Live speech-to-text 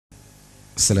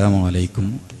السلام عليكم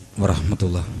ورحمة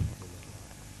الله.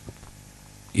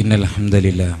 إن الحمد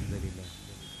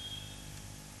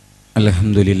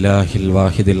لله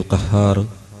الواحد القهار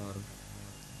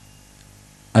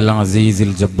العزيز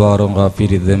الجبار غافر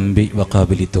الذنب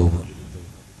وقابل التوب.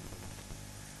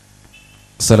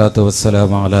 الصلاة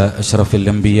والسلام على أشرف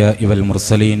الأنبياء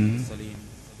والمرسلين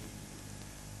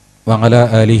وعلى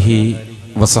آله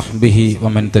وصحبه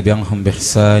ومن تبعهم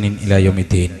بإحسان إلى يوم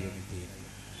الدين.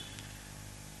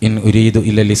 إن أريد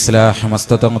إلا الإصلاح ما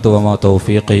استطعت وما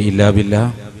توفيقي إلا بالله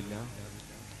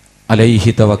عليه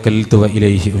توكلت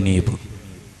وإليه أنيب.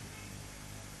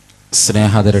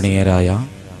 സ്നേഹാദരണീയരായ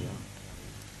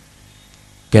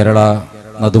കേരള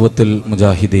നദുവത്തുൽ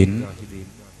മുജാഹിദീൻ,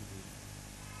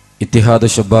 Ittihad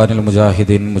ശുബാനുൽ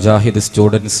മുജാഹിദീൻ, Mujahid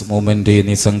students movement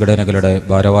എന്നീ സംഘടനകളുടെ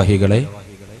ഭാരവാഹികളെ,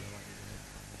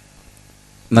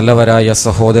 നല്ലവരായ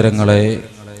സഹോദരങ്ങളെ,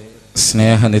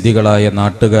 സ്നേഹനിധികളായ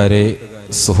നാട്ടുകാരെ,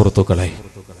 സുഹൃത്തുക്കളെ,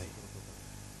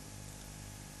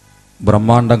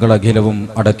 ബ്രഹ്മാണ്ടങ്ങൾ അഖിലവും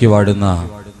അടക്കി വാഴുന്ന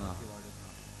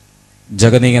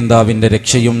ജഗന്നിയന്താവിന്റെ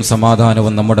രക്ഷയും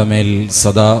സമാധാനവും നമ്മുടെ മേൽ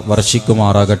സദാ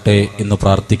വർഷിക്കുമാറാകട്ടെ എന്ന്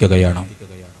പ്രാർത്ഥിക്കുകയാണ്.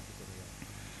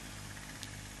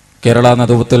 കേരള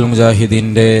നദുവത്തുൽ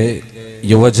മുജാഹിദീന്റെ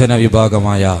യുവജന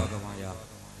വിഭാഗമായ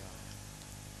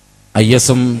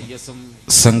ISM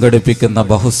സംഘടിപ്പിക്കുന്ന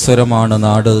ബഹുസ്വരമാണ്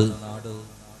നാട്,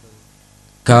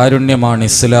 കാരുണ്യമാണ്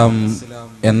ഇസ്ലാം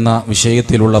എന്ന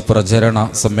വിഷയത്തിലുള്ള പ്രചരണ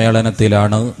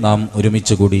സമ്മേളനത്തിലാണ് നാം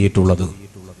ഒരുമിച്ച് കൂടിയിട്ടുള്ളത്.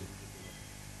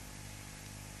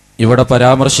 ഇവിടെ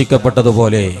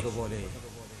പരാമർശിക്കപ്പെട്ടതുപോലെ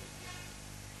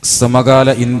സമകാല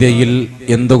ഇന്ത്യയിൽ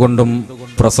എന്തുകൊണ്ടും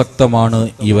പ്രസക്തമാണ്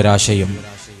ഈ ഒരാശയം.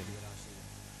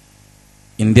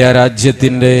 ഇന്ത്യ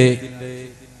രാജ്യത്തിന്റെ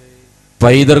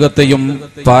പൈതൃകത്തെയും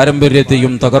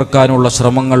പാരമ്പര്യത്തെയും തകർക്കാനുള്ള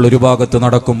ശ്രമങ്ങൾ ഒരു ഭാഗത്ത്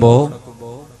നടക്കുമ്പോൾ,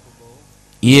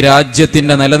 ഈ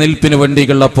രാജ്യത്തിന്റെ നിലനിൽപ്പിന്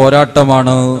വേണ്ടിയുള്ള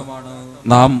പോരാട്ടമാണ്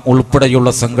നാം ഉൾപ്പെടെയുള്ള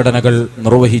സംഘടനകൾ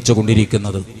നിർവഹിച്ചു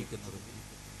കൊണ്ടിരിക്കുന്നത്.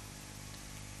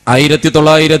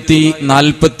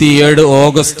 1947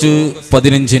 ഓഗസ്റ്റ്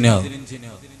 15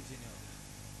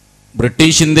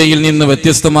 ബ്രിട്ടീഷ് ഇന്ത്യയിൽ നിന്ന്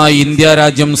വ്യത്യസ്തമായി ഇന്ത്യ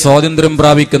രാജ്യം സ്വാതന്ത്ര്യം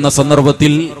പ്രാപിക്കുന്ന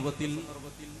സന്ദർഭത്തിൽ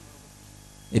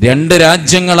രണ്ട്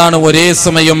രാജ്യങ്ങളാണ് ഒരേ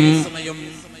സമയം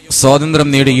സ്വാതന്ത്ര്യം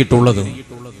നേടിയിട്ടുള്ളത്.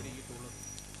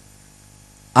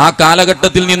 ആ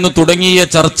കാലഘട്ടത്തിൽ നിന്ന് തുടങ്ങിയ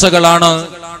ചർച്ചകളാണ്,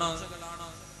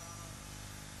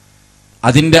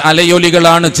 അതിന്റെ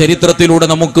അലയൊലികളാണ് ചരിത്രത്തിലൂടെ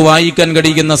നമുക്ക് വായിക്കാൻ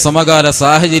കഴിയുന്ന സമകാല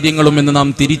സാഹചര്യങ്ങളും എന്ന് നാം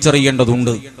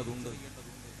തിരിച്ചറിയേണ്ടതുണ്ട്.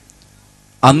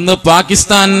 അന്ന്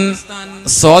പാകിസ്ഥാൻ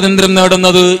സ്വാതന്ത്ര്യം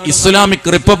നേടുന്നത് ഇസ്ലാമിക്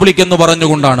റിപ്പബ്ലിക് എന്ന്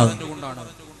പറഞ്ഞുകൊണ്ടാണ്.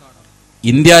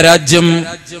 ഇന്ത്യ രാജ്യം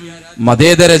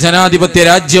മതേതര ജനാധിപത്യ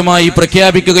രാജ്യമായി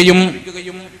പ്രഖ്യാപിക്കുകയും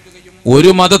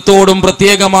ഒരു മതത്തോടും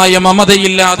പ്രത്യേകമായ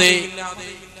മമതയില്ലാതെ,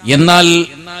 എന്നാൽ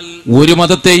ഒരു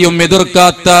മതത്തെയും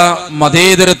എതിർക്കാത്ത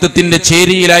മതേതരത്വത്തിന്റെ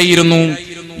ചേരിയിലായിരുന്നു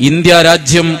ഇന്ത്യ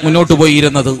രാജ്യം മുന്നോട്ട്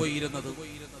പോയിരുന്നത്.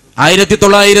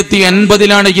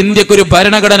 1980 ഇന്ത്യക്കൊരു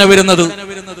ഭരണഘടന വരുന്നത്.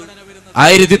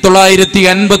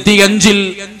 1985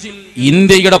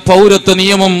 ഇന്ത്യയുടെ പൗരത്വ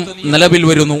നിയമം നിലവിൽ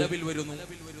വരുന്നു.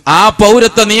 ആ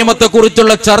പൗരത്വ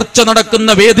നിയമത്തെക്കുറിച്ചുള്ള ചർച്ച നടക്കുന്ന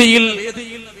വേദിയിൽ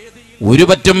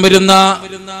ഒരുപറ്റം വരുന്ന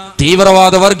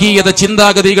തീവ്രവാദ വർഗീയത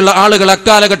ചിന്താഗതികളുള്ള ആളുകൾ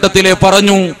അക്കാലഘട്ടത്തിലെ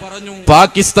പറഞ്ഞു,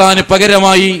 പാകിസ്ഥാന്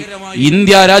പകരമായി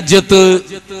ഇന്ത്യ രാജ്യത്ത്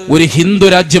ഒരു ഹിന്ദു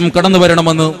രാജ്യം കടന്നു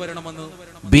വരണമെന്ന്.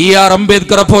 BR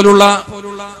അംബേദ്കറെ പോലുള്ള,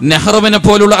 നെഹ്റുവിനെ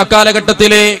പോലുള്ള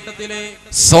അക്കാലഘട്ടത്തിലെ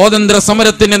സ്വാതന്ത്ര്യ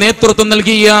സമരത്തിന് നേതൃത്വം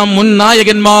നൽകിയ മുൻ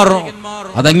നായകന്മാർ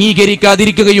അത്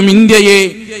അംഗീകരിക്കാതിരിക്കുകയും ഇന്ത്യയെ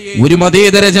ഒരു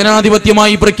മതേതര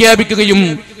ജനാധിപത്യമായി പ്രഖ്യാപിക്കുകയും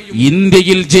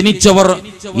ഇന്ത്യയിൽ ജനിച്ചവർ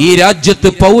ഈ രാജ്യത്ത്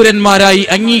പൗരന്മാരായി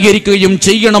അംഗീകരിക്കുകയും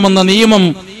ചെയ്യണമെന്ന നിയമം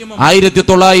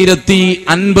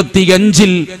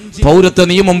 1955 പൗരത്വ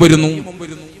നിയമം വരുന്നു.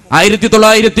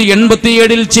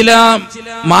 1987 ചില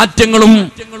മാറ്റങ്ങളും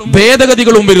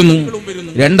ഭേദഗതികളും വരുന്നു.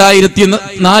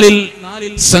 2004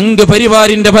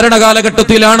 സംഘപരിവാറിന്റെ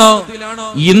ഭരണകാലഘട്ടത്തിലാണ്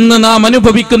ഇന്ന് നാം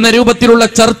അനുഭവിക്കുന്ന രൂപത്തിലുള്ള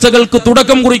ചർച്ചകൾക്ക്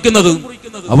തുടക്കം കുറിക്കുന്നത്.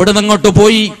 അവിടെ നിന്നങ്ങോട്ട്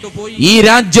പോയി ഈ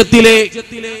രാജ്യത്തിലെ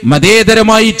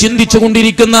മതേതരമായി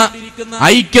ചിന്തിച്ചുകൊണ്ടിരിക്കുന്ന,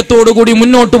 ഐക്യത്തോടുകൂടി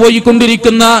മുന്നോട്ട്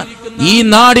പോയിക്കൊണ്ടിരിക്കുന്ന ഈ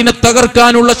നാടിനെ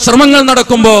തകർക്കാനുള്ള ശ്രമങ്ങൾ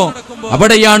നടക്കുമ്പോ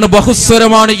അവിടെയാണ്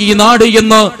ബഹുസ്വരമാണ് ഈ നാട്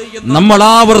എന്ന് നമ്മൾ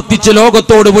ആവർത്തിച്ച്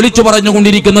ലോകത്തോട് വിളിച്ചു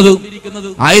പറഞ്ഞുകൊണ്ടിരിക്കുന്നത്.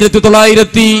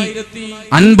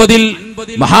 1950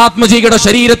 മഹാത്മജിയുടെ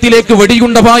ശരീരത്തിലേക്ക്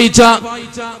വെടിയുണ്ട പായിച്ച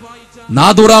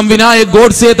നാഥുറാം വിനായക്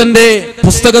ഗോഡ്സെ തന്റെ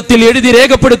പുസ്തകത്തിൽ എഴുതി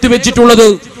രേഖപ്പെടുത്തി വെച്ചിട്ടുള്ളത്,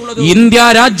 ഇന്ത്യ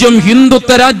രാജ്യം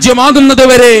ഹിന്ദുത്വ രാജ്യമാകുന്നത്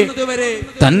വരെ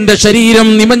തന്റെ ശരീരം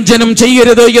നിമഞ്ജനം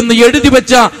ചെയ്യരുത് എന്ന് എഴുതി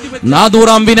വെച്ച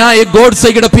നാഥുറാം വിനായക്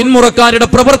ഗോഡ്സെയുടെ പിന്മുറക്കാരുടെ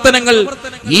പ്രവർത്തനങ്ങൾ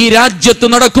ഈ രാജ്യത്ത്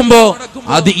നടക്കുമ്പോ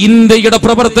അത് ഇന്ത്യയുടെ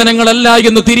പ്രവർത്തനങ്ങളല്ല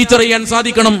എന്ന് തിരിച്ചറിയാൻ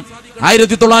സാധിക്കണം.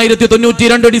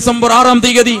 1992 ഡിസംബർ 6-ാം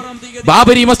തീയതി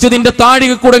ബാബരി മസ്ജിദിന്റെ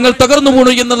താഴികക്കുടങ്ങൾ തകർന്നു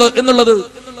വീണു എന്നുള്ളത്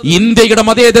ഇന്ത്യയുടെ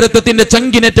മതേതരത്വത്തിന്റെ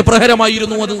ചങ്കിനേറ്റ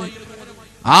പ്രഹരമായിരുന്നു. അത്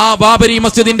ആ ബാബരി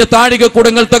മസ്ജിദിന്റെ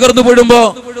താഴികക്കുടങ്ങൾ തകർന്നു വീഴുമ്പോ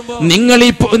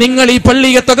നിങ്ങൾ ഈ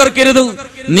പള്ളിയെ തകർക്കരുത്,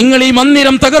 നിങ്ങൾ ഈ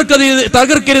മന്ദിരം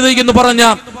തകർക്കരുത് എന്ന് പറഞ്ഞ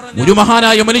ഒരു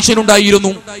മഹാനായ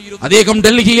മനുഷ്യനുണ്ടായിരുന്നു. അദ്ദേഹം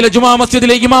ഡൽഹിയിലെ ജുമാ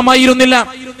മസ്ജിദിലെ ഇമാമായിരുന്നില്ല,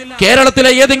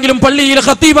 കേരളത്തിലെ ഏതെങ്കിലും പള്ളിയിലെ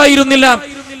ഖത്തീബായിരുന്നില്ല,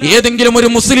 ഏതെങ്കിലും ഒരു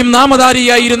മുസ്ലിം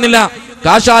നാമധാരിയായിരുന്നില്ല.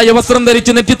 കാഷായ വസ്ത്രം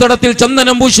ധരിച്ച് നെറ്റിത്തടത്തിൽ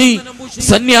ചന്ദനം പൂശി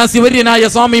സന്യാസി വര്യനായ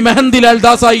സ്വാമി മെഹന്തിലാൽ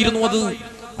ദാസ് ആയിരുന്നു അത്.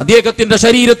 അദ്ദേഹത്തിന്റെ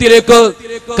ശരീരത്തിലേക്ക്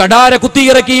കടാര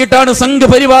കുത്തിയിറക്കിയിട്ടാണ്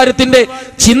സംഘപരിവാരത്തിന്റെ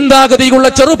ചിന്താഗതിയുള്ള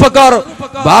ചെറുപ്പക്കാർ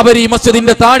ബാബരി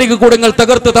മസ്ജിദിന്റെ താഴികക്കുടങ്ങൾ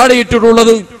തകർത്ത്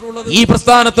താഴെയിട്ടിട്ടുള്ളത്. ഈ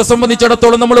പ്രസ്ഥാനത്തെ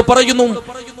സംബന്ധിച്ചിടത്തോളം നമ്മൾ പറയുന്നു,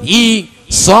 ഈ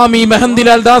സ്വാമി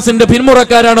മെഹന്തിലാൽ ദാസിന്റെ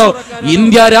പിന്മുറക്കാരാണ്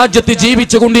ഇന്ത്യ രാജ്യത്ത്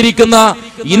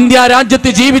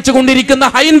ജീവിച്ചുകൊണ്ടിരിക്കുന്ന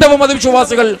ഹൈന്ദവ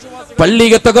മതവിശ്വാസികൾ.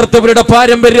 പള്ളിയെ തകർത്തവരുടെ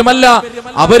പാരമ്പര്യമല്ല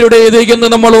അവരുടേത് എന്ന്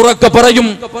നമ്മൾ ഉറക്കെ പറയും.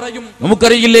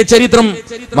 നമുക്കറിയില്ലേ ചരിത്രം,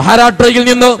 മഹാരാഷ്ട്രയിൽ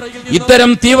നിന്ന്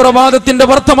ഇത്തരം തീവ്രവാദത്തിന്റെ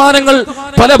വർത്തമാനങ്ങൾ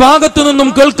പല ഭാഗത്തു നിന്നും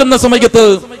കേൾക്കുന്ന സമയത്ത്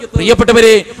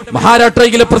പ്രിയപ്പെട്ടവരെ,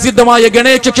 മഹാരാഷ്ട്രയിലെ പ്രസിദ്ധമായ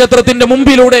ഗണേശ ക്ഷേത്രത്തിന്റെ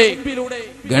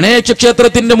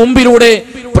മുമ്പിലൂടെ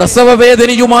പ്രസവ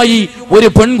വേദനയുമായി ഒരു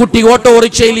പെൺകുട്ടി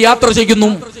ഓട്ടോറിക്ഷയിൽ യാത്ര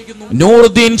ചെയ്യുന്നു.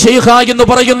 നൂറുദ്ദീൻ ഷെയ്ഖ എന്ന്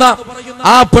പറയുന്ന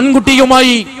ആ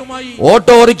പെൺകുട്ടിയുമായി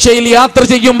ഓട്ടോറിക്ഷയിൽ യാത്ര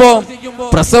ചെയ്യുമ്പോ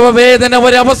പ്രസവ വേദന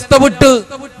ഒരവസ്ഥ വിട്ട്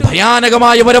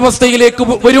ഭയാനകമായ ഒരവസ്ഥയിലേക്ക്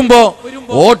വരുമ്പോ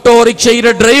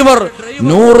ഓട്ടോറിക്ഷയുടെ ഡ്രൈവർ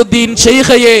നൂറുദ്ദീൻ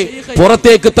ഷെയ്ഖയെ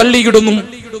പുറത്തേക്ക് തള്ളിയിടുന്നു.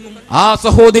 ആ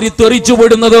സഹോദരി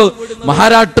തെറിച്ചുവിടുന്നത്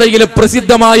മഹാരാഷ്ട്രയിലെ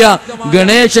പ്രസിദ്ധമായ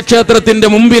ഗണേശ ക്ഷേത്രത്തിന്റെ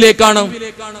മുമ്പിലേക്കാണ്.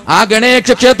 ആ ഗണേശ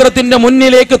ക്ഷേത്രത്തിന്റെ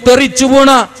മുന്നിലേക്ക് തെറിച്ചു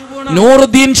വീണ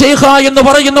നൂറുദ്ദീൻ ഷെയ്ഖ എന്ന്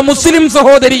പറയുന്ന മുസ്ലിം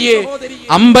സഹോദരിയെ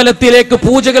അമ്പലത്തിലേക്ക്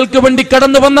പൂജകൾക്ക് വേണ്ടി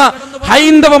കടന്നു വന്ന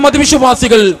ഹൈന്ദവ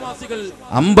മതവിശ്വാസികൾ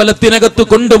അമ്പലത്തിനകത്ത്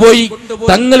കൊണ്ടുപോയി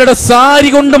തങ്ങളുടെ സാരി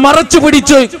കൊണ്ട് മറച്ചു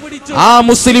പിടിച്ച് ആ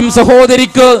മുസ്ലിം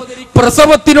സഹോദരിക്ക്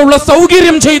പ്രസവത്തിനുള്ള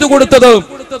സൗകര്യം ചെയ്തു കൊടുത്തത്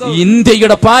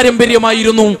ഇന്ത്യയുടെ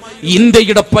പാരമ്പര്യമായിരുന്നു,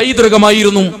 ഇന്ത്യയുടെ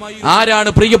പൈതൃകമായിരുന്നു. ആരാണ്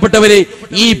പ്രിയപ്പെട്ടവരെ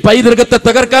ഈ പൈതൃകത്തെ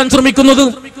തകർക്കാൻ ശ്രമിക്കുന്നത്?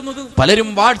 പലരും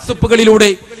വാട്സപ്പുകളിലൂടെ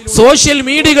സോഷ്യൽ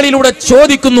മീഡിയകളിലൂടെ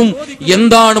ചോദിക്കുന്നു,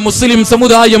 എന്താണ് മുസ്ലിം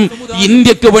സമുദായം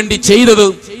ഇന്ത്യക്ക് വേണ്ടി ചെയ്തത്?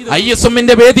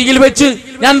 ISMന്റെ വേദിയിൽ വെച്ച്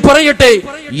ഞാൻ പറയട്ടെ,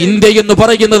 ഇന്ത്യ എന്ന്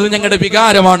പറയുന്നത് ഞങ്ങളുടെ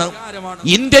വികാരമാണ്.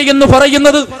 ഇന്ത്യ എന്ന്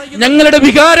പറയുന്നത് ഞങ്ങളുടെ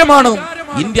വികാരമാണ്.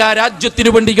 ഇന്ത്യ രാജ്യത്തിനു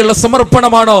വേണ്ടിയുള്ള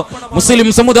സമർപ്പണമാണ് മുസ്ലിം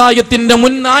സമുദായത്തിന്റെ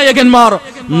മുൻ നായകന്മാർ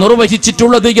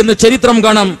നിർവഹിച്ചിട്ടുള്ളത് എന്ന് ചരിത്രം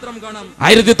കാണാം.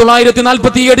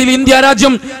 1947 ഇന്ത്യ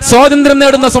രാജ്യം സ്വാതന്ത്ര്യം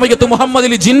നേടുന്ന സമയത്ത് മുഹമ്മദ്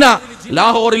അലി ജിന്ന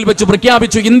ലാഹോറിൽ വെച്ച്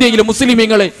പ്രഖ്യാപിച്ചു, ഇന്ത്യയിലെ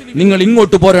മുസ്ലിമീങ്ങളെ നിങ്ങൾ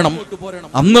ഇങ്ങോട്ട് പോരണം.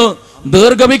 അന്ന്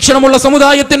ദീർഘവീക്ഷണമുള്ള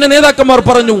സമുദായത്തിന്റെ നേതാക്കന്മാർ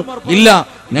പറഞ്ഞു, ഇല്ല,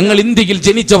 ഞങ്ങൾ ഇന്ത്യയിൽ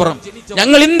ജനിച്ചവർ,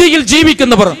 ഞങ്ങൾ ഇന്ത്യയിൽ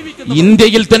ജീവിക്കുന്നവർ,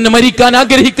 ഇന്ത്യയിൽ തന്നെ മരിക്കാൻ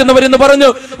ആഗ്രഹിക്കുന്നവർ എന്ന് പറഞ്ഞു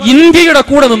ഇന്ത്യയുടെ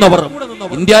കൂടെ നിന്നവർ.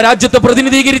 ഇന്ത്യ രാജ്യത്തെ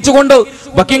പ്രതിനിധീകരിച്ചുകൊണ്ട്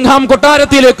ബക്കിംഗ്ഹാം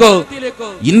കൊട്ടാരത്തിലേക്ക്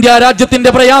ഇന്ത്യ രാജ്യത്തിന്റെ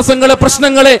പ്രയാസങ്ങളെ,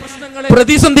 പ്രശ്നങ്ങളെ,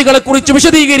 പ്രതിസന്ധികളെ കുറിച്ച്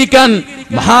വിശദീകരിക്കാൻ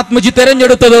മഹാത്മജി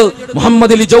തെരഞ്ഞെടുത്തത്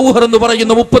മുഹമ്മദ് അലി ജൗഹർ എന്ന്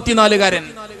പറയുന്ന 34-കാരൻ.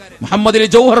 മുഹമ്മദ് അലി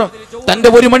ജൗഹർ തന്റെ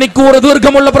 1 മണിക്കൂർ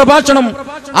ദീർഘമുള്ള പ്രഭാഷണം,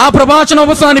 ആ പ്രഭാഷണം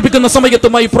അവസാനിപ്പിക്കുന്ന സമയത്ത്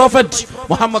മൈ പ്രോഫറ്റ്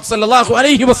മുഹമ്മദ് സല്ലല്ലാഹു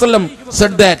അലൈഹി വസല്ലം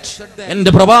said that,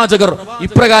 എന്റെ പ്രവാചകർ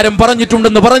ഇപ്രകാരം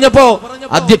പറഞ്ഞിട്ടുണ്ടെന്ന് പറഞ്ഞപ്പോ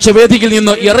അധ്യക്ഷ വേദിയിൽ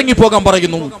നിന്ന് ഇറങ്ങിപ്പോകാൻ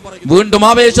പറയുന്നു. വീണ്ടും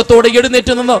ആവേശത്തോടെ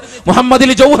എഴുന്നേറ്റ് നിന്ന് മുഹമ്മദ്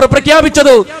അലി ജൗഹർ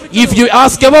പ്രഖ്യാപിച്ചത്, if you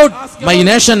ask about my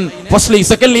nation firstly,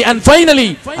 secondly and finally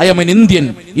I am an Indian.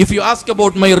 if you ask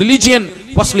about my religion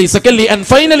firstly, secondly and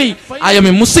finally I am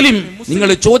a Muslim. നിങ്ങൾ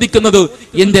ചോദിക്കുന്നത്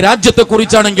എന്റെ രാജ്യത്തെ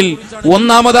കുറിച്ചാണെങ്കിൽ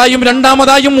ഒന്നാമതായും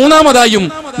രണ്ടാമതായും മൂന്നാമതായും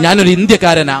ഞാനൊരു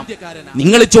ഇന്ത്യക്കാരനാ.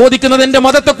 നിങ്ങൾ ചോദിക്കുന്നത് എന്റെ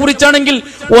മതത്തെ കുറിച്ചാണെങ്കിൽ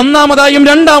ഒന്നാമതായും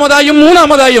രണ്ടാമതായും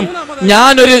മൂന്നാമതായും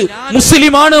ഞാനൊരു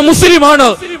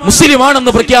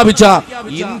മുസ്ലിമാണെന്ന് പ്രഖ്യാപിച്ച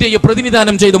ഇന്ത്യയെ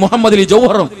പ്രതിനിധാനം ചെയ്ത് മുഹമ്മദ് അലി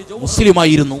ജൗഹറും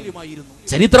മുസ്ലിമായിരുന്നു.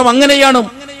 ചരിത്രം അങ്ങനെയാണ്.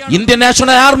 ഇന്ത്യൻ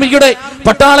നാഷണൽ ആർമിയുടെ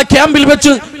പട്ടാള ക്യാമ്പിൽ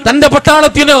വെച്ച് തന്റെ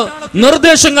പട്ടാളത്തിന്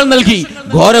നിർദ്ദേശങ്ങൾ നൽകി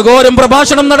ഘോരഘോരം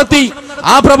പ്രഭാഷണം നടത്തി.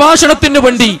 ആ പ്രഭാഷണത്തിന്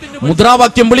വേണ്ടി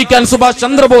മുദ്രാവാക്യം വിളിക്കാൻ സുഭാഷ്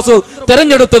ചന്ദ്രബോസ്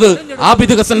തെരഞ്ഞെടുത്തത്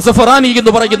ആബിദ് ഹസൻ സഫറാനി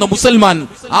എന്ന് പറയുന്ന മുസൽമാൻ.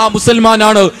 ആ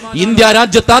മുസൽമാനാണ് ഇന്ത്യ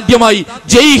രാജ്യത്ത് ആദ്യമായി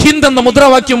ജയ് ഹിന്ദ് എന്ന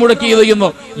മുദ്രാവാക്യം മുഴക്കിയത് എന്ന്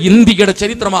ഇന്ത്യയുടെ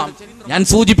ചരിത്രമാണ്. ഞാൻ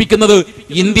സൂചിപ്പിക്കുന്നത്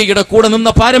ഇന്ത്യയുടെ കൂടെ നിന്ന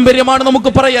പാരമ്പര്യമാണ് നമുക്ക്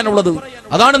പറയാനുള്ളത്.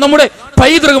 അതാണ് നമ്മുടെ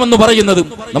പൈതൃകം എന്ന് പറയുന്നത്.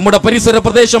 നമ്മുടെ പരിസര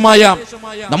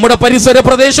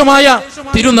പ്രദേശമായ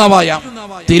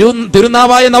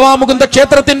തിരുനാവായ നവാമുകുന്ദ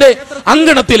ക്ഷേത്രത്തിന്റെ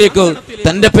അങ്കണത്തിലേക്ക്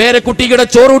തന്റെ പേരക്കുട്ടിയുടെ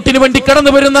ചോറൂട്ടിന് വേണ്ടി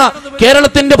കടന്നു വരുന്ന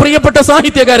കേരളത്തിന്റെ പ്രിയപ്പെട്ട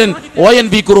സാഹിത്യകാരൻ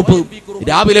ONV കുറുപ്പ്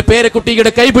രാവിലെ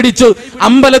പേരക്കുട്ടിയുടെ കൈപിടിച്ച്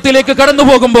അമ്പലത്തിലേക്ക് കടന്നു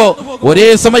പോകുമ്പോ ഒരേ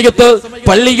സമയത്ത്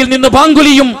പള്ളിയിൽ നിന്ന്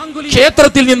പാങ്കുലിയും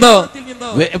ക്ഷേത്രത്തിൽ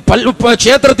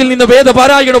നിന്ന്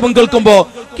വേദപാരായണവും കേൾക്കുമ്പോ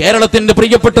കേരളത്തിന്റെ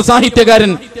പ്രിയപ്പെട്ട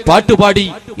സാഹിത്യകാരൻ പാട്ടുപാടി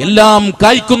എല്ലാം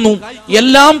കായ്ക്കുന്നു,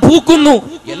 എല്ലാം പൂക്കുന്നു,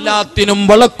 എല്ലാത്തിനും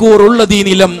വളക്കൂറുള്ളത് ഈ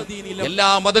നിലം. എല്ലാ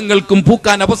മതങ്ങൾക്കും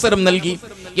പൂക്കാൻ അവസരം നൽകി,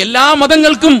 എല്ലാ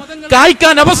മതങ്ങൾക്കും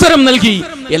കായ്ക്കാൻ അവസരം നൽകി,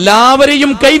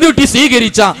 എല്ലാവരെയും കൈനീട്ടി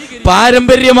സ്വീകരിച്ച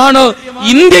പാരമ്പര്യമാണ്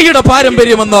ഇന്ത്യയുടെ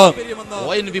പാരമ്പര്യമെന്ന്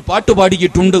ONV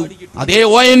പാട്ടുപാടിയിട്ടുണ്ട്. അതേ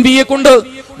ONVയെ കൊണ്ട്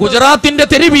ഗുജറാത്തിന്റെ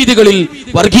തെരുവീതികളിൽ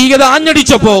വർഗീയത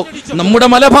ആഞ്ഞടിച്ചപ്പോ, നമ്മുടെ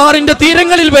മലബാറിന്റെ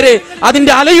തീരങ്ങളിൽ വരെ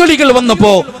അതിന്റെ അലയൊലികൾ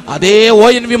വന്നപ്പോ അതേ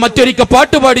ONV മറ്റൊരിക്കൽ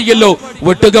പാട്ടുപാടിയല്ലോ,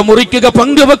 വെട്ടുക, മുറിക്കുക,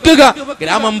 പങ്കുവെക്കുക,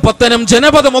 ഗ്രാമം, പത്തനം,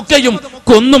 ജനപദമൊക്കെയും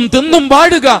കൊന്നും തിന്നും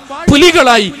പാടുക,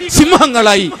 പുലികളായി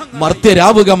സിംഹങ്ങളായി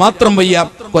മർത്യരാവുക മാത്രം വയ്യ.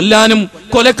 കൊല്ലാനും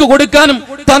കൊലക്ക് കൊടുക്കാനും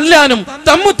തല്ലാനും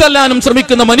തമ്മിത്തല്ലാനും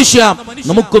ശ്രമിക്കുന്ന മനുഷ്യ,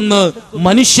 നമുക്കൊന്ന്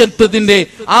മനുഷ്യത്വത്തിന്റെ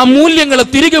ആ മൂല്യങ്ങളെ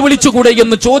തിരികെ വിളിച്ചുകൂടെ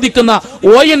എന്ന് ചോദിക്കുന്ന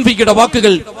ONVയുടെ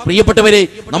വാക്കുകൾ പ്രിയപ്പെട്ടവരെ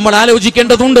നമ്മൾ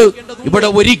ആലോചിക്കേണ്ടതുണ്ട്. ഇവിടെ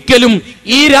ഒരിക്കലും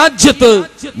ഈ രാജ്യത്ത്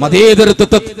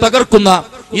മതേതരത്വത്തെ തകർക്കുന്ന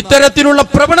ഇത്തരത്തിലുള്ള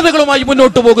പ്രവണതകളുമായി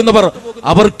മുന്നോട്ട് പോകുന്നവർ,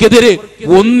 അവർക്കെതിരെ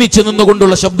ഒന്നിച്ചു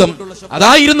നിന്നുകൊണ്ടുള്ള ശബ്ദം,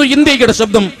 അതായിരുന്നു ഇന്ത്യയുടെ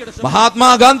ശബ്ദം.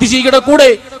 മഹാത്മാഗാന്ധിജിയുടെ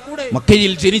കൂടെ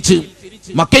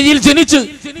മക്കയിൽ ജനിച്ച്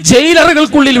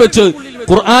ജയിലറകൾക്കുള്ളിൽ വെച്ച്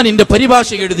ഖുർആനിന്റെ പരിഭാഷ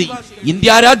എഴുതി,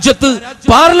 ഇന്ത്യ രാജ്യത്ത്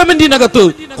പാർലമെന്റിനകത്ത്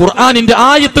ഖുർആനിന്റെ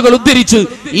ആയത്തുകൾ ഉദ്ധരിച്ച്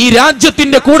ഈ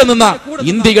രാജ്യത്തിന്റെ കൂടെ നിന്ന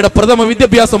ഇന്ത്യയുടെ പ്രഥമ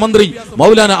വിദ്യാഭ്യാസ മന്ത്രി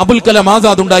മൗലാന അബുൽ കലാം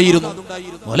ആസാദ് ഉണ്ടായിരുന്നു.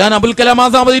 മൗലാന അബുൽ കലാം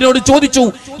ആസാദിനോട് ചോദിച്ചു,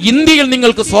 ഇന്ത്യയിൽ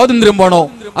നിങ്ങൾക്ക് സ്വാതന്ത്ര്യം വേണോ,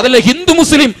 അതല്ല ഹിന്ദു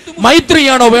മുസ്ലിം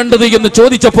മൈത്രിയാണോ വേണ്ടത് എന്ന്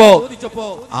ചോദിച്ചപ്പോ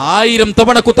 1000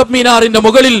 തവണ കുത്തബ് മീനാറിന്റെ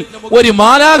മുകളിൽ ഒരു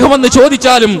മാലാഖ വന്ന്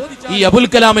ചോദിച്ചാലും ഈ അബുൽ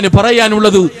കലാമിന്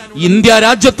പറയാനുള്ളത് ഇന്ത്യ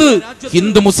രാജ്യത്ത്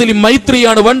ഹിന്ദു മുസ്ലിം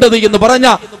മൈത്രിയാണ് വേണ്ടത് എന്ന് പറഞ്ഞ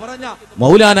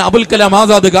മൗലാന അബുൽ കലാം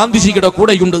ആസാദ് ഗാന്ധിജിയുടെ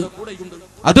കൂടെയുണ്ട്.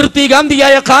 അതിർത്തി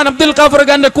ഗാന്ധിയായ ഖാൻ അബ്ദുൽ ഖാഫർ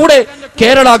ഖാന്റെ കൂടെ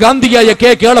കേരള ഗാന്ധിയായ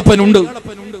കെ കേളപ്പനുണ്ട്.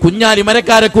 കുഞ്ഞാലി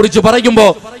മരക്കാരെ കുറിച്ച് പറയുമ്പോ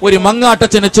ഒരു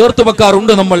മങ്ങാട്ടച്ചനെ ചേർത്ത്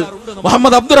വെക്കാറുണ്ട് നമ്മൾ.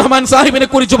 മുഹമ്മദ് അബ്ദുറഹ്മാൻ സാഹിബിനെ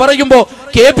കുറിച്ച് പറയുമ്പോ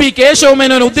KP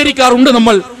കേശവമേനോനെ ഉദ്ധരിക്കാറുണ്ട്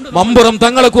നമ്മൾ. മമ്പുറം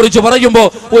തങ്ങളെ കുറിച്ച് പറയുമ്പോ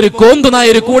ഒരു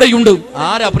കോന്തുനായര് കൂടെയുണ്ട്.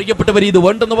 ആരാ പ്രിയപ്പെട്ടവരെ ഇത്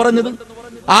വേണ്ടെന്ന് പറഞ്ഞത്?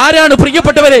 ആരാണ്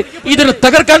പ്രിയപ്പെട്ടവരെ ഇതിനെ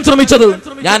തകർക്കാൻ ശ്രമിച്ചത്?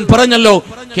 ഞാൻ പറഞ്ഞല്ലോ,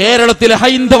 കേരളത്തിലെ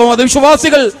ഹൈന്ദവ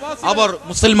മതവിശ്വാസികൾ അവർ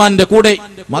മുസൽമാന്റെ കൂടെ,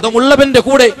 മതമുള്ളവന്റെ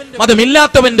കൂടെ,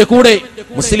 മതമില്ലാത്തവന്റെ കൂടെ,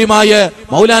 മുസ്ലിമായ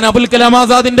മൗലാന അബുൽ കലാം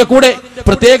ആസാദിന്റെ കൂടെ,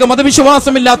 പ്രത്യേക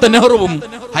മതവിശ്വാസമില്ലാത്ത നെഹ്റുവും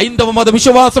ഹൈന്ദവ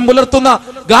മതവിശ്വാസം പുലർത്തുന്ന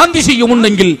ഗാന്ധിജിയും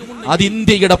ഉണ്ടെങ്കിൽ അത്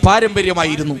ഇന്ത്യയുടെ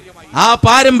പാരമ്പര്യമായിരുന്നു. ആ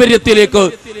പാരമ്പര്യത്തിലേക്ക്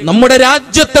നമ്മുടെ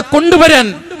രാജ്യത്തെ കൊണ്ടുവരാൻ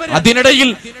അതിനിടയിൽ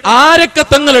ആരൊക്കെ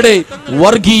തങ്ങളുടെ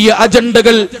വർഗീയ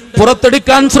അജണ്ടകൾ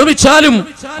പുറത്തെടുക്കാൻ ശ്രമിച്ചാലും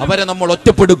അവരെ നമ്മൾ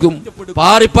ഒറ്റപ്പെടുക്കും.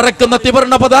 പാറിപ്പറക്കുന്ന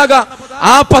ത്രിവർണ്ണ പതാക,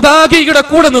 ആ പതാകയുടെ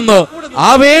കൂടെ നിന്ന്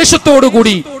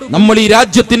ആവേശത്തോടുകൂടി നമ്മൾ ഈ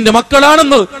രാജ്യത്തിന്റെ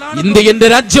മക്കളാണെന്ന്, ഇന്ത്യ എന്റെ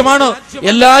രാജ്യമാണ്,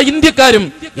 എല്ലാ ഇന്ത്യക്കാരും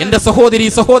എന്റെ സഹോദരി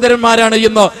സഹോദരന്മാരാണ്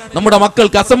എന്ന് നമ്മുടെ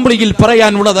മക്കൾക്ക് അസംബ്ലിയിൽ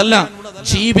പറയാനുള്ളതല്ല,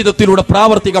 ജീവിതത്തിലൂടെ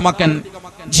പ്രാവർത്തികമാക്കാൻ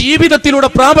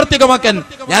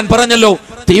ഞാൻ പറഞ്ഞല്ലോ,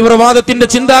 തീവ്രവാദത്തിന്റെ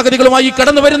ചിന്താഗതികളുമായി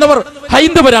കടന്നു വരുന്നവർ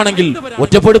ഹൈന്ദവരാണെങ്കിൽ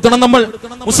ഒറ്റപ്പെടുത്തണം നമ്മൾ,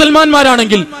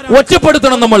 മുസൽമാന്മാരാണെങ്കിൽ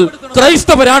ഒറ്റപ്പെടുത്തണം നമ്മൾ,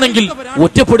 ക്രൈസ്തവരാണെങ്കിൽ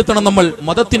ഒറ്റപ്പെടുത്തണം നമ്മൾ.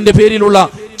 മതത്തിന്റെ പേരിലുള്ള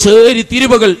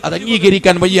ചേരിതിരിവുകൾ അത്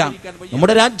അംഗീകരിക്കാൻ വയ്യ.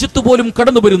 നമ്മുടെ രാജ്യത്ത് പോലും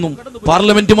കടന്നു വരുന്നു.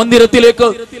 പാർലമെന്റ് മന്ദിരത്തിലേക്ക്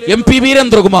MP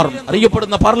വീരേന്ദ്രകുമാർ,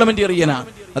 അറിയപ്പെടുന്ന പാർലമെന്റേറിയനാണ്,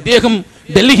 അദ്ദേഹം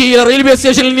ഡൽഹിയിലെ റെയിൽവേ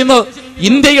സ്റ്റേഷനിൽ നിന്ന്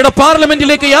ഇന്ത്യയുടെ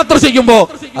പാർലമെന്റിലേക്ക് യാത്ര ചെയ്യുമ്പോ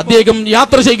അദ്ദേഹം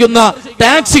യാത്ര ചെയ്യുന്ന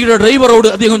ടാക്സിയുടെ ഡ്രൈവറോട്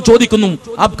അദ്ദേഹം ചോദിക്കുന്നു,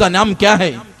 ആപ്കാ നാം ക്യാ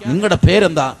ഹൈ, നിങ്ങളുടെ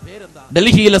പേരെന്താ?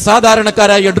 ഡൽഹിയിലെ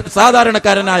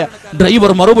സാധാരണക്കാരനായ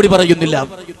ഡ്രൈവർ മറുപടി പറയുന്നില്ല.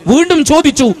 വീണ്ടും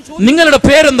ചോദിച്ചു, നിങ്ങളുടെ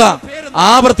പേരെന്താ?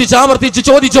 ആവർത്തിച്ച്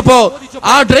ചോദിച്ചപ്പോ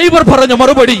ആ ഡ്രൈവർ പറഞ്ഞ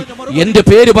മറുപടി, എന്റെ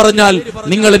പേര് പറഞ്ഞാൽ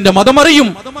നിങ്ങൾ എന്റെ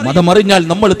മതമറിഞ്ഞാൽ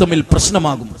നമ്മൾ തമ്മിൽ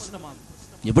പ്രശ്നമാകും.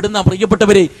 എവിടുന്ന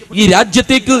പ്രിയപ്പെട്ടവരെ ഈ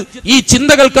രാജ്യത്തേക്ക് ഈ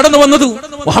ചിന്തകൾ കടന്നു വന്നത്?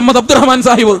 മുഹമ്മദ് അബ്ദുറഹ്മാൻ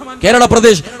സാഹിബ് കേരള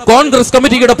പ്രദേശ് കോൺഗ്രസ്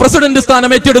കമ്മിറ്റിയുടെ പ്രസിഡന്റ്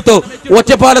സ്ഥാനം ഏറ്റെടുത്ത്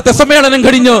ഒറ്റപ്പാലത്തെ സമ്മേളനം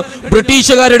കഴിഞ്ഞ്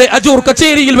ബ്രിട്ടീഷുകാരുടെ അജൂർ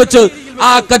കച്ചേരിയിൽ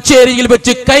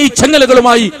വെച്ച് കൈ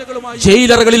ചങ്ങലകളുമായി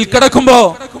ജയിലറകളിൽ കിടക്കുമ്പോ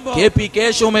KP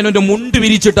കേശവമേനോന്റെ മുണ്ട്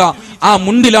വിരിച്ചിട്ട ആ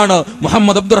മുണ്ടിലാണ്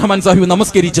മുഹമ്മദ് അബ്ദുറഹ്മാൻ സാഹിബ്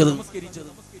നമസ്കരിച്ചത്.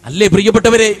 അല്ലേ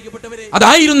പ്രിയപ്പെട്ടവരെ?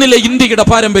 അതായിരുന്നില്ലേ ഇന്ത്യയുടെ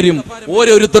പാരമ്പര്യം?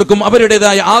 ഓരോരുത്തർക്കും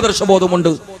അവരുടേതായ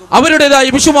ആദർശബോധമുണ്ട്, അവരുടേതായ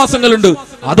വിശ്വാസങ്ങളുണ്ട്.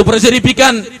 അത്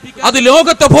പ്രചരിപ്പിക്കാൻ, അത്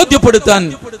ലോകത്തെ ബോധ്യപ്പെടുത്താൻ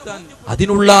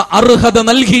അതിനുള്ള അർഹത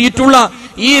നൽകിയിട്ടുള്ള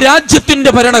ഈ രാജ്യത്തിന്റെ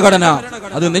ഭരണഘടന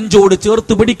അത് നെഞ്ചോട്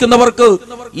ചേർത്ത് പിടിക്കുന്നവർക്ക്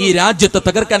ഈ രാജ്യത്തെ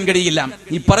തകർക്കാൻ കഴിയില്ല.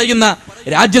 ഈ പറയുന്ന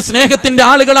രാജ്യസ്നേഹത്തിന്റെ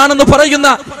ആളുകളാണെന്ന് പറയുന്ന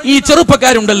ഈ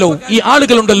ചെറുപ്പക്കാരുണ്ടല്ലോ, ഈ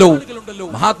ആളുകളുണ്ടല്ലോ,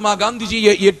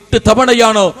 മഹാത്മാഗാന്ധിജിയെ 8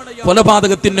 തവണയാണ്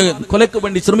കൊലക്ക്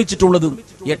വേണ്ടി ശ്രമിച്ചിട്ടുള്ളത്.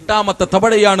 8ാമത്തെ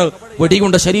തവണയാണ്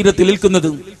വെടിയുണ്ട ശരീരത്തിൽ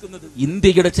നിൽക്കുന്നത്.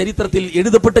 ഇന്ത്യയുടെ ചരിത്രത്തിൽ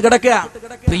എഴുതപ്പെട്ട് കിടക്കുക.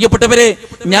 പ്രിയപ്പെട്ടവരെ,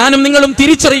 ഞാനും നിങ്ങളും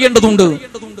തിരിച്ചറിയേണ്ടതുണ്ട്,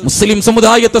 മുസ്ലിം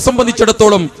സമുദായത്തെ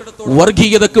സംബന്ധിച്ചിടത്തോളം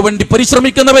വർഗീയതയ്ക്ക് വേണ്ടി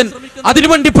പരിശ്രമിക്കുന്നവൻ,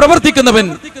 അതിനുവേണ്ടി പ്രവർത്തിക്കുന്നവൻ,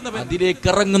 അതിലേക്ക്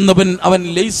ഇറങ്ങുന്നവൻ അവൻ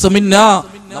ലൈസ മിന്നാ,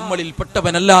 നമ്മളിൽ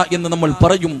പെട്ടവനല്ല എന്ന് നമ്മൾ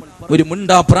പറയും. ഒരു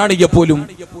മിണ്ടാ പ്രാണിയെ പോലും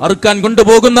അറുക്കാൻ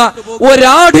കൊണ്ടുപോകുന്ന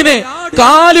ഒരാടിനെ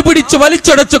കാല് പിടിച്ച്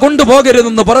വലിച്ചടച്ച്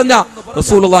കൊണ്ടുപോകരുതെന്ന് പറഞ്ഞ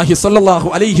റസൂലുള്ളാഹി സ്വല്ലല്ലാഹു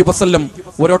അലൈഹി വസല്ലം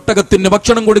ഒരൊട്ടകത്തിന്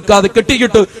ഭക്ഷണം കൊടുക്കാതെ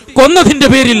കെട്ടിയിട്ട് കൊന്നതിന്റെ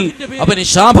പേരിൽ അവന്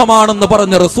ശാപമാണെന്ന്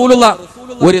പറഞ്ഞ റസൂലുള്ള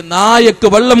ഒരു നായക്ക്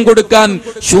വെള്ളം കൊടുക്കാൻ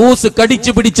ഷൂസ്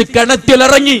കടിച്ചു പിടിച്ച്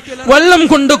കിണറ്റിലിറങ്ങി വെള്ളം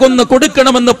കൊണ്ട് കൊന്ന്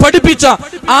കൊടുക്കണമെന്ന് പഠിപ്പിച്ച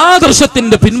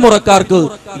ആദർശത്തിന്റെ പിന്മുറക്കാർക്ക്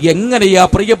എങ്ങനെയാ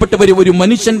പ്രിയപ്പെട്ടവര് ഒരു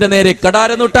മനുഷ്യന്റെ നേരെ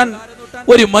കടാര നീട്ടാൻ,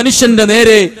 ഒരു മനുഷ്യന്റെ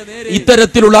നേരെ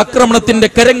ഇത്തരത്തിലുള്ള ആക്രമണത്തിന്റെ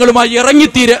കരങ്ങളുമായി ഇറങ്ങി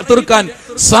തീർക്കാൻ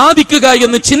സാധിക്കുക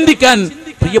എന്ന് ചിന്തിക്കാൻ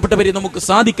പ്രിയപ്പെട്ടവരെ നമുക്ക്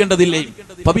സാധിക്കേണ്ടതില്ലേ?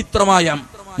 പവിത്രമായ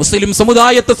മുസ്ലിം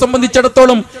സമുദായത്തെ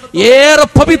സംബന്ധിച്ചിടത്തോളം ഏറെ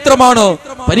പവിത്രമാണ്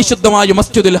പരിശുദ്ധമായ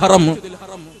മസ്ജിദുൽ ഹറം.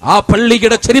 ആ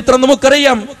പള്ളിയുടെ ചരിത്രം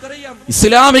നമുക്കറിയാം.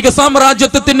 ഇസ്ലാമിക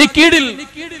സാമ്രാജ്യത്വത്തിന് കീഴിൽ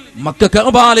മക്ക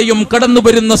കഅബാലയം കടന്നു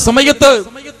വരുന്ന സമയത്ത്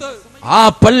ആ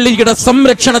പള്ളിയുടെ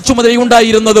സംരക്ഷണ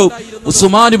ചുമതലയുണ്ടായിരുന്നത്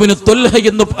ഉസ്മാൻ ഇബ്നു ത്വൽഹ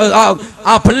എന്ന്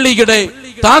ആ പള്ളിയുടെ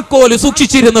താക്കോല്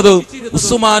സൂക്ഷിച്ചിരുന്നത്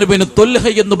ഉസ്മാൻ ഇബ്നു ത്വൽഹ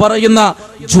എന്ന് പറയുന്ന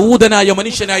ജൂതനായ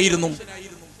മനുഷ്യനായിരുന്നു.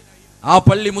 ആ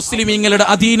പള്ളി മുസ്ലിമീങ്ങളുടെ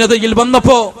അധീനതയിൽ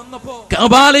വന്നപ്പോ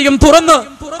കഅബാലയം തുറന്ന്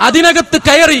അതിനകത്ത്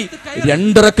കയറി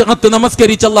 2 റക്അത്ത്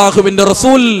നമസ്കരിച്ച അല്ലാഹുവിന്റെ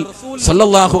റസൂൽ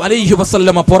സല്ലല്ലാഹു അലൈഹി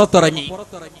വസല്ലമ പുറത്തിറങ്ങി.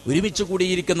 ഒരുമിച്ച്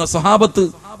കൂടിയിരിക്കുന്ന സഹാബത്ത്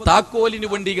താക്കോലിന്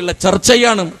വേണ്ടിയുള്ള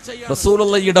ചർച്ചയാണ്.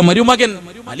 റസൂലുള്ളാഹിയുടെ മരുമകൻ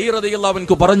അലി റളിയല്ലാഹു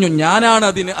അൻഹു പറഞ്ഞു, ഞാനാണ്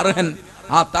അതിന് അർഹൻ,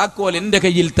 ആ താക്കോൽ എന്റെ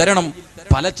കയ്യിൽ തരണം.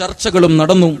 പല ചർച്ചകളും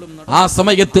നടന്നു. ആ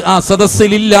സമയത്ത് ആ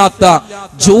സദസ്സിലില്ലാത്ത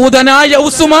ജൂതനായ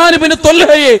ഉസ്മാൻ ഇബ്നു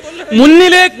ത്വൽഹയെ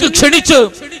മുന്നിലേക്ക് ക്ഷണിച്ച്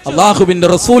അല്ലാഹുവിന്റെ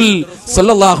റസൂൽ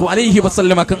സല്ലല്ലാഹു അലൈഹി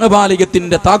വസല്ലമ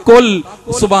കഅബാലയത്തിന്റെ താക്കോൽ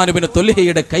ഉസ്മാൻ ഇബ്നു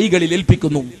ത്വൽഹയുടെ കൈകളിൽ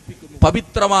ഏൽപ്പിക്കുന്നു.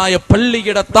 പവിത്രമായ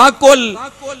പള്ളിയുടെ താക്കോൽ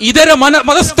ഇതര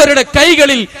മതസ്ഥരുടെ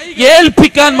കൈകളിൽ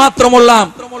ഏൽപ്പിക്കാൻ മാത്രമുള്ള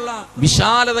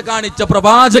വിശാലത കാണിച്ച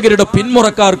പ്രവാചകരുടെ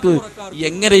പിന്മുറക്കാർക്ക്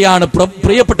എങ്ങനെയാണ്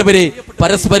പ്രിയപ്പെട്ടവരെ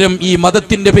പരസ്പരം ഈ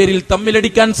മതത്തിന്റെ പേരിൽ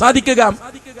തമ്മിലടിക്കാൻ സാധിക്കുക?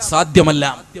 സാധ്യമല്ല.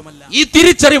 ഈ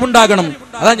തിരിച്ചറിവുണ്ടാകണം.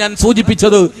 അതാ ഞാൻ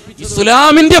സൂചിപ്പിച്ചത്,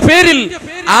 ഇസ്ലാമിന്റെ പേരിൽ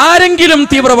ആരെങ്കിലും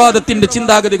തീവ്രവാദത്തിന്റെ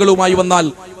ചിന്താഗതികളുമായി വന്നാൽ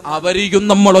അവരെയും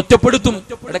നമ്മൾ ഒറ്റപ്പെടുത്തും.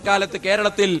 ഇടക്കാലത്ത്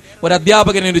കേരളത്തിൽ ഒരു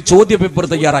അധ്യാപകൻ ഒരു ചോദ്യപേപ്പർ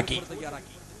തയ്യാറാക്കി.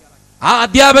 ആ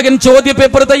അധ്യാപകൻ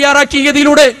ചോദ്യപേപ്പർ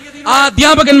തയ്യാറാക്കിയതിലൂടെ ആ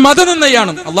അധ്യാപകൻ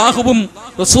മതനിന്ദയാണ്, അള്ളാഹുവും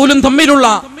റസൂലും തമ്മിലുള്ള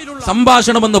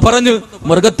സംഭാഷണമെന്ന് പറഞ്ഞ്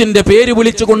മൃഗത്തിന്റെ പേര്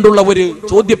വിളിച്ചുകൊണ്ടുള്ള ഒരു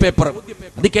ചോദ്യപേപ്പർ.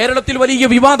 അത് കേരളത്തിൽ വലിയ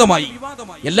വിവാദമായി.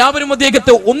 എല്ലാവരും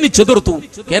അദ്ദേഹത്തെ ഒന്നിച്ചെതിർത്തു.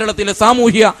 കേരളത്തിലെ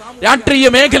സാമൂഹ്യ രാഷ്ട്രീയ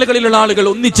മേഖലകളിലുള്ള ആളുകൾ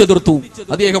ഒന്നിച്ചെതിർത്തു.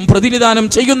 അദ്ദേഹം പ്രതിനിധാനം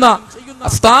ചെയ്യുന്ന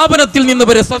സ്ഥാപനത്തിൽ നിന്ന്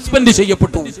വരെ സസ്പെൻഡ്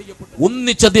ചെയ്യപ്പെട്ടു.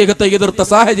 ഒന്നിച്ച് അദ്ദേഹത്തെ എതിർത്ത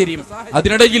സാഹചര്യം.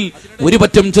 അതിനിടയിൽ ഒരു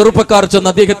പറ്റം ചെറുപ്പക്കാർ ചെന്ന്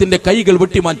അദ്ദേഹത്തിന്റെ കൈകൾ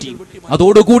വെട്ടിമാറ്റി.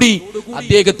 അതോടുകൂടി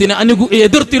അദ്ദേഹത്തിന്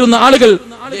എതിർത്തിരുന്ന ആളുകൾ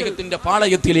അദ്ദേഹത്തിന്റെ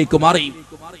പാളയത്തിലേക്ക് മാറി.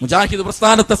 മുജാഹിദ്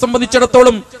പ്രസ്ഥാനത്തെ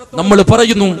സംബന്ധിച്ചിടത്തോളം നമ്മൾ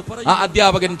പറയുന്നു, ആ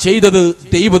അധ്യാപകൻ ചെയ്തത്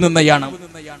ദൈവനിന്ദയാണ്,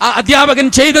 ആ അധ്യാപകൻ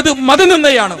ചെയ്തത്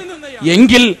മതനിന്ദയാണ്.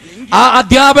 എങ്കിൽ ആ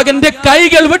അധ്യാപകന്റെ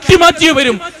കൈകൾ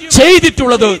വെട്ടിമാറ്റിയവരും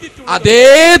ചെയ്തിട്ടുള്ളത് അതേ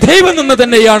ദൈവനിന്ദ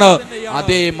തന്നെയാണ്,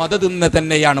 അതേ മതനിന്ദ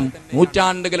തന്നെയാണ്.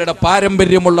 നൂറ്റാണ്ടുകളുടെ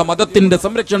പാരമ്പര്യമുള്ള മതത്തിന്റെ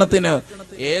സംരക്ഷണത്തിന്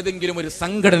ഏതെങ്കിലും ഒരു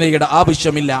സംഘടനയുടെ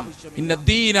ആവശ്യമില്ല.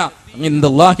 ഇന്നദ്ദീന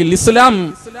ഇൻദല്ലാഹിൽ ഇസ്ലാം,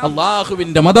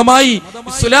 അല്ലാഹുവിന്റെ മതമായി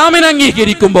ഇസ്ലാമിനെ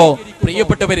അംഗീകരിക്കുമ്പോ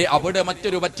പ്രിയപ്പെട്ടവരെ അവിടെ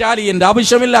മറ്റൊരു ബറ്റാലിയന്റെ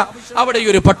ആവശ്യമില്ല, അവിടെ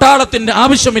ഒരു പട്ടാളത്തിന്റെ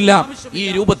ആവശ്യമില്ല. ഈ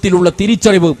രൂപത്തിലുള്ള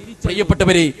തിരിച്ചറിവ്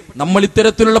പ്രിയപ്പെട്ടവരെ, നമ്മൾ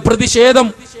ഇത്തരത്തിലുള്ള പ്രതിഷേധം,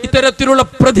 ഇത്തരത്തിലുള്ള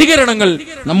പ്രതികരണങ്ങൾ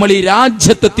നമ്മൾ ഈ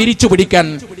രാജ്യത്തെ തിരിച്ചു പിടിക്കാൻ,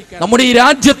 നമ്മുടെ ഈ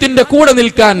രാജ്യത്തിന്റെ കൂടെ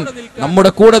നിൽക്കാൻ,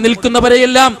 നമ്മുടെ കൂടെ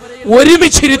നിൽക്കുന്നവരെയെല്ലാം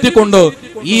ഒരുമിച്ചിരുത്തിക്കൊണ്ട്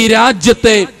ഈ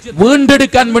രാജ്യത്തെ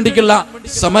വീണ്ടെടുക്കാൻ വേണ്ടിയുള്ള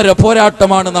സമര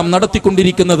പോരാട്ടമാണ് നാം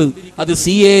നടത്തിക്കൊണ്ടിരിക്കുന്നത്. അത്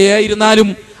CAA ആയിരുന്നാലും,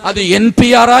 അത്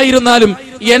NPR ആയിരുന്നാലും,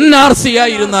 NRC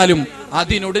ആയിരുന്നാലും,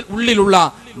 അതിനുള്ളിലുള്ള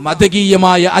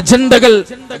മതകീയമായ അജണ്ടകൾ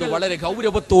അത് വളരെ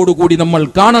ഗൗരവത്തോടുകൂടി നമ്മൾ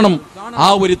കാണണം. ആ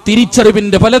ഒരു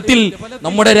തിരിച്ചറിവിന്റെ ഫലത്തിൽ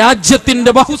നമ്മുടെ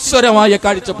രാജ്യത്തിന്റെ ബഹുസ്വരമായ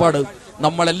കാഴ്ചപ്പാട്,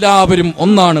 നമ്മളെല്ലാവരും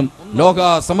ഒന്നാണ്. ലോക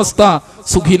സമസ്ത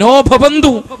സുഖിനോ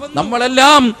ഭവന്തു,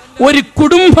 നമ്മളെല്ലാം ഒരു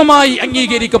കുടുംബമായി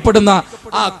അംഗീകരിക്കപ്പെടുന്ന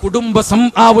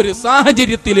ആ ഒരു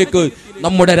സാഹചര്യത്തിലേക്ക്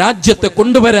നമ്മുടെ രാജ്യത്തെ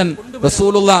കൊണ്ടുവരാൻ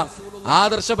റസൂലുള്ളാഹി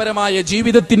ആദർശപരമായ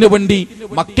ജീവിതത്തിന് വേണ്ടി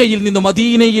മക്കയിൽ നിന്ന്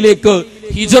മദീനയിലേക്ക്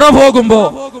ഹിജ്റ പോകുമ്പോ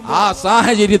ആ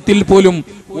സാഹചര്യത്തിൽ പോലും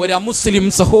ഒരു അമുസ്ലിം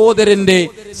സഹോദരന്റെ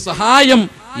സഹായം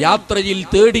യാത്രയിൽ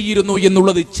തേടിയിരുന്നു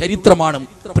എന്നുള്ളത് ചരിത്രമാണ്.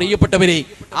 പ്രിയപ്പെട്ടവരെ,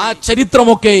 ആ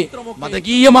ചരിത്രമൊക്കെ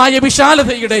മതകീയമായ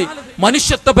വിശാലതയുടെ,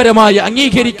 മനുഷ്യത്വപരമായ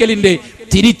അംഗീകരിക്കലിന്റെ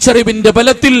തിരിച്ചറിവിന്റെ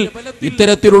ബലത്തിൽ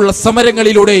ഇത്തരത്തിലുള്ള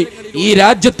സമരങ്ങളിലൂടെ ഈ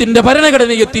രാജ്യത്തിന്റെ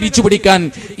ഭരണഘടനയെ തിരിച്ചുപിടിക്കാൻ,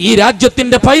 ഈ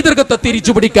രാജ്യത്തിന്റെ പൈതൃകത്തെ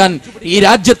തിരിച്ചുപിടിക്കാൻ, ഈ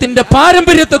രാജ്യത്തിന്റെ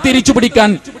പാരമ്പര്യത്തെ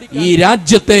തിരിച്ചുപിടിക്കാൻ, ഈ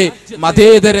രാജ്യത്തെ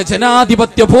മതേതര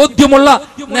ജനാധിപത്യ ബോധ്യമുള്ള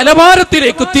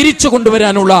നിലവാരത്തിലേക്ക് തിരിച്ചു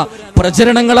കൊണ്ടുവരാനുള്ള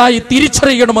പ്രചരണങ്ങളായി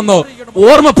തിരിച്ചറിയണമെന്ന്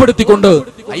ഓർമ്മപ്പെടുത്തിക്കൊണ്ട്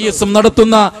IS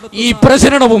നടത്തുന്ന ഈ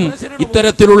പ്രചരണവും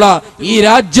ഇത്തരത്തിലുള്ള ഈ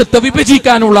രാജ്യത്തെ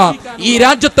വിഭജിക്കാനുള്ള, ഈ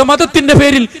രാജ്യത്തെ മതത്തിന്റെ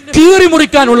പേരിൽ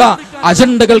കീറിമുറിക്കാനുള്ള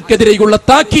അജണ്ടകൾക്കെതിരെയുള്ള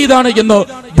താക്കീതാണ് എന്ന്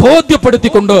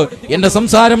ബോധ്യപ്പെടുത്തിക്കൊണ്ട് എന്റെ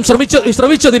സംസാരം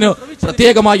ശ്രമിച്ചതിന്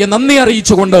പ്രത്യേകമായ നന്ദി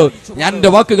അറിയിച്ചുകൊണ്ട് ഞാൻ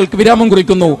എന്റെ വാക്കുകൾക്ക് വിരാമം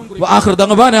കുറിക്കുന്നു.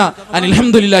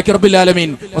 അൽഹംദുലില്ലാഹി റബ്ബിൽ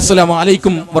ആലമീൻ. അസ്സലാമു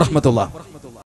അലൈക്കും വറഹ്മത്തുള്ളാഹി.